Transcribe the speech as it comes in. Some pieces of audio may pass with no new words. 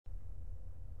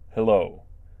Hello,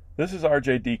 this is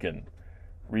R.J. Deacon,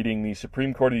 reading the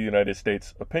Supreme Court of the United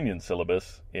States opinion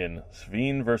syllabus in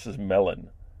Sveen v. Melin,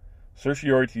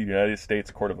 certiorari to the United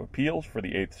States Court of Appeals for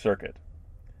the Eighth Circuit.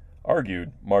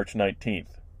 Argued March 19,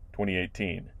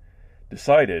 2018.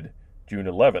 Decided June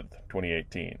 11,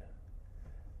 2018.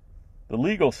 The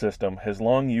legal system has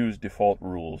long used default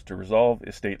rules to resolve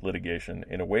estate litigation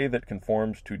in a way that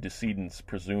conforms to decedent's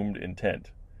presumed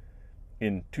intent.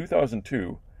 In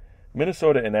 2002,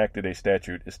 Minnesota enacted a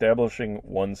statute establishing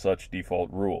one such default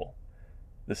rule.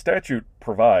 The statute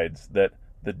provides that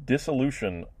the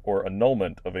dissolution or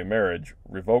annulment of a marriage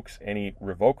revokes any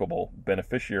revocable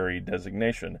beneficiary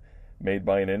designation made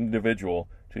by an individual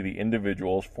to the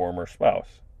individual's former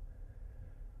spouse.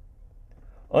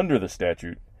 Under the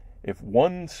statute, if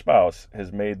one spouse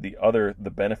has made the other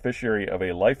the beneficiary of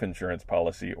a life insurance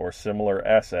policy or similar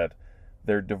asset,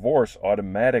 their divorce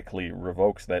automatically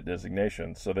revokes that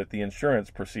designation so that the insurance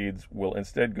proceeds will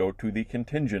instead go to the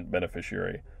contingent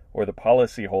beneficiary or the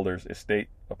policyholder's estate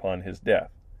upon his death.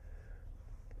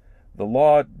 The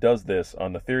law does this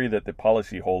on the theory that the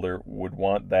policyholder would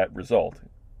want that result,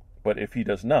 but if he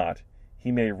does not,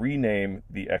 he may rename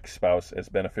the ex-spouse as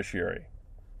beneficiary.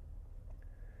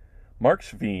 Mark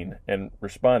Sveen and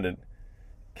respondent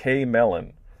K.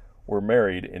 Melin were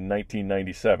married in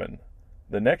 1997.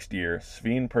 The next year,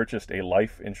 Sveen purchased a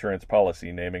life insurance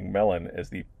policy naming Melin as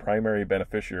the primary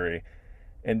beneficiary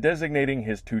and designating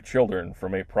his two children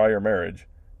from a prior marriage,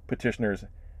 petitioners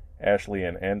Ashley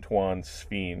and Antone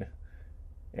Sveen,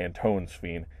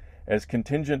 as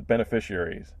contingent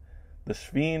beneficiaries. The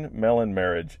Sveen-Melin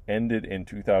marriage ended in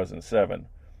 2007,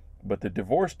 but the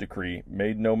divorce decree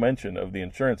made no mention of the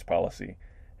insurance policy,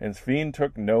 and Sveen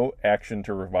took no action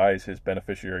to revise his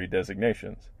beneficiary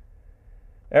designations.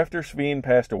 After Sveen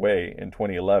passed away in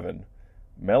 2011,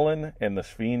 Melin and the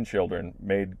Sveen children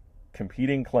made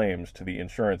competing claims to the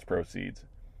insurance proceeds.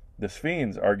 The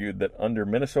Sveens argued that under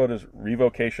Minnesota's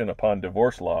revocation upon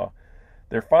divorce law,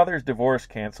 their father's divorce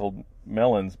canceled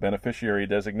Melin's beneficiary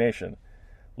designation,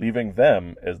 leaving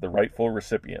them as the rightful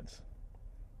recipients.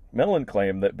 Melin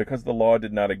claimed that because the law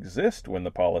did not exist when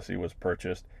the policy was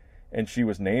purchased and she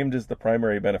was named as the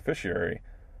primary beneficiary,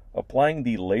 applying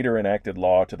the later enacted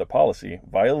law to the policy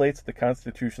violates the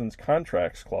Constitution's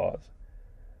Contracts Clause.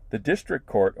 The District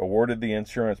Court awarded the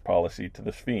insurance policy to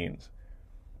the Sveens,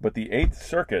 but the Eighth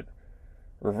Circuit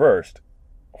reversed,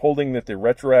 holding that the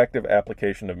retroactive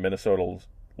application of Minnesota's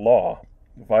law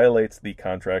violates the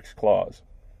Contracts Clause.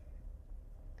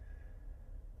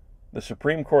 The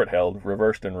Supreme Court held,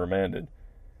 reversed and remanded.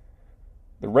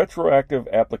 The retroactive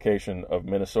application of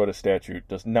Minnesota statute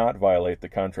does not violate the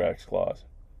Contracts Clause.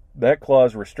 That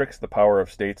clause restricts the power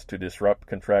of states to disrupt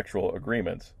contractual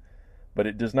agreements, but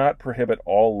it does not prohibit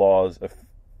all laws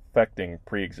affecting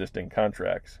pre-existing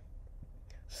contracts.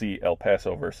 See El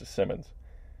Paso v. Simmons.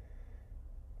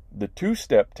 The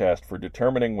two-step test for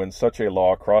determining when such a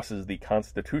law crosses the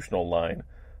constitutional line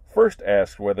first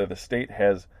asks whether the state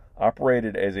has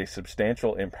operated as a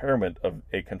substantial impairment of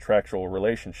a contractual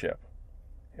relationship.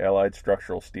 Allied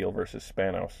Structural Steel v.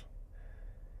 Spanos.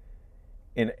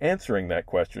 In answering that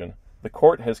question, the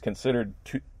court has considered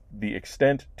the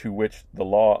extent to which the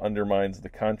law undermines the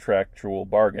contractual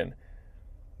bargain,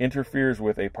 interferes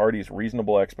with a party's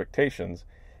reasonable expectations,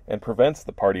 and prevents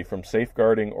the party from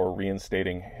safeguarding or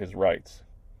reinstating his rights.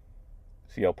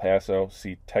 See El Paso,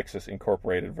 see Texas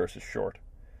Incorporated v. Short.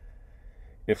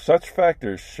 If such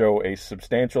factors show a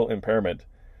substantial impairment,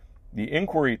 the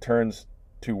inquiry turns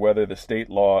to whether the state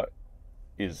law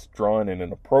is drawn in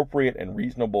an appropriate and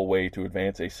reasonable way to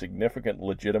advance a significant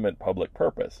legitimate public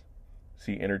purpose.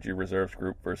 See Energy Reserves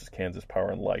Group v. Kansas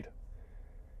Power and Light.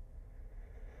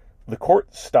 The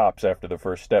court stops after the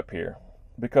first step here,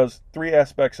 because three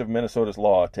aspects of Minnesota's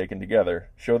law taken together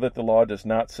show that the law does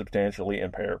not substantially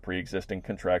impair pre-existing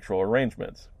contractual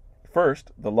arrangements.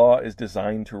 First, the law is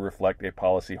designed to reflect a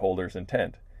policyholder's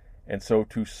intent, and so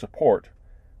to support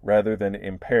rather than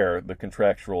impair the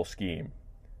contractual scheme.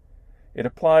 It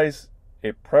applies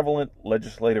a prevalent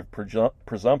legislative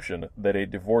presumption that a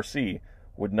divorcee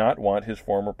would not want his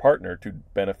former partner to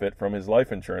benefit from his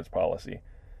life insurance policy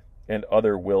and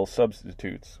other will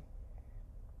substitutes.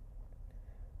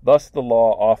 Thus, the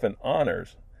law often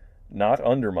honors, not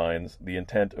undermines, the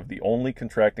intent of the only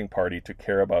contracting party to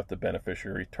care about the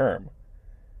beneficiary term.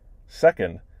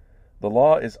 Second, the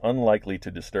law is unlikely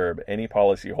to disturb any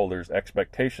policyholder's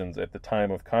expectations at the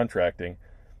time of contracting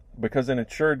because an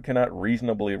insured cannot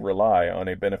reasonably rely on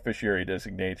a beneficiary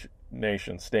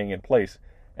designation staying in place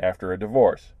after a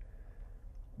divorce.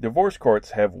 Divorce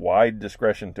courts have wide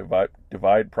discretion to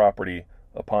divide property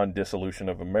upon dissolution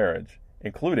of a marriage,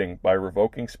 including by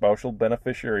revoking spousal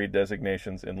beneficiary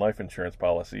designations in life insurance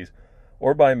policies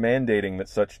or by mandating that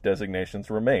such designations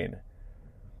remain.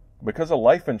 Because a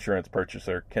life insurance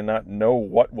purchaser cannot know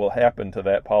what will happen to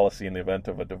that policy in the event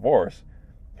of a divorce,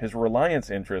 his reliance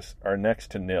interests are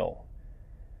next to nil.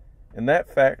 And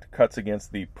that fact cuts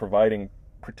against the providing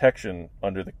protection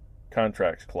under the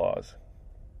Contracts Clause.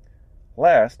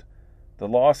 Last, the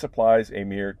law supplies a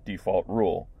mere default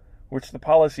rule, which the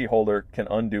policyholder can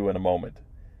undo in a moment.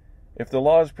 If the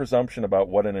law's presumption about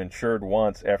what an insured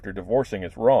wants after divorcing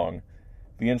is wrong,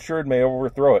 the insured may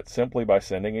overthrow it simply by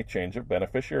sending a change of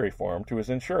beneficiary form to his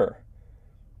insurer.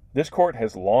 This court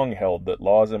has long held that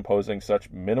laws imposing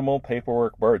such minimal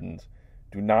paperwork burdens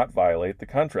do not violate the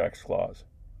Contracts Clause.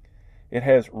 It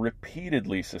has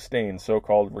repeatedly sustained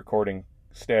so-called recording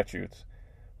statutes,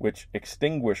 which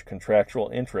extinguish contractual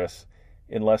interests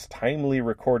unless timely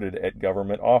recorded at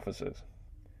government offices.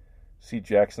 See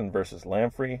Jackson v.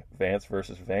 Lamprey, Vance v.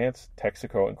 Vance,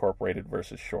 Texaco Incorporated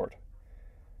v. Short.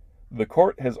 The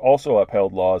court has also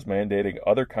upheld laws mandating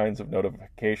other kinds of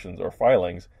notifications or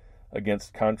filings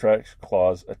against Contracts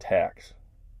Clause attacks.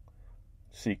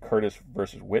 See Curtis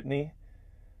v. Whitney,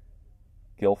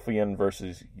 Gilfian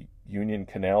v. Union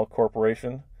Canal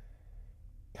Corporation,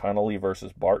 Connolly v.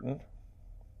 Barton.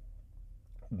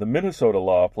 The Minnesota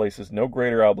law places no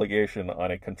greater obligation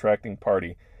on a contracting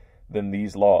party than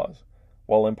these laws,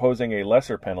 while imposing a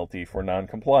lesser penalty for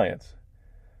noncompliance.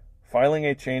 Filing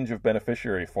a change of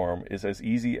beneficiary form is as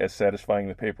easy as satisfying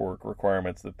the paperwork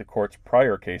requirements that the court's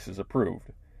prior cases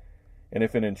approved. And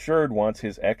if an insured wants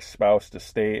his ex-spouse to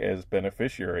stay as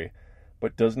beneficiary,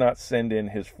 but does not send in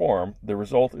his form, the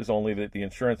result is only that the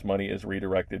insurance money is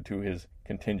redirected to his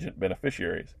contingent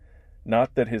beneficiaries,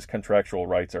 not that his contractual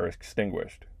rights are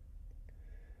extinguished.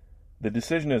 The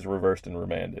decision is reversed and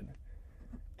remanded.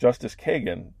 Justice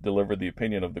Kagan delivered the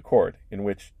opinion of the court, in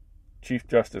which Chief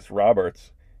Justice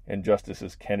Roberts and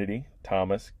Justices Kennedy,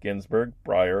 Thomas, Ginsburg,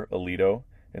 Breyer, Alito,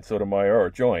 and Sotomayor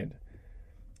are joined.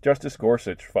 Justice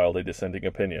Gorsuch filed a dissenting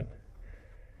opinion.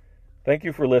 Thank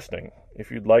you for listening. If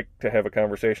you'd like to have a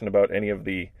conversation about any of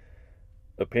the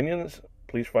opinions,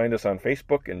 please find us on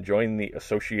Facebook and join the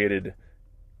associated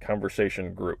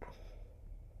conversation group.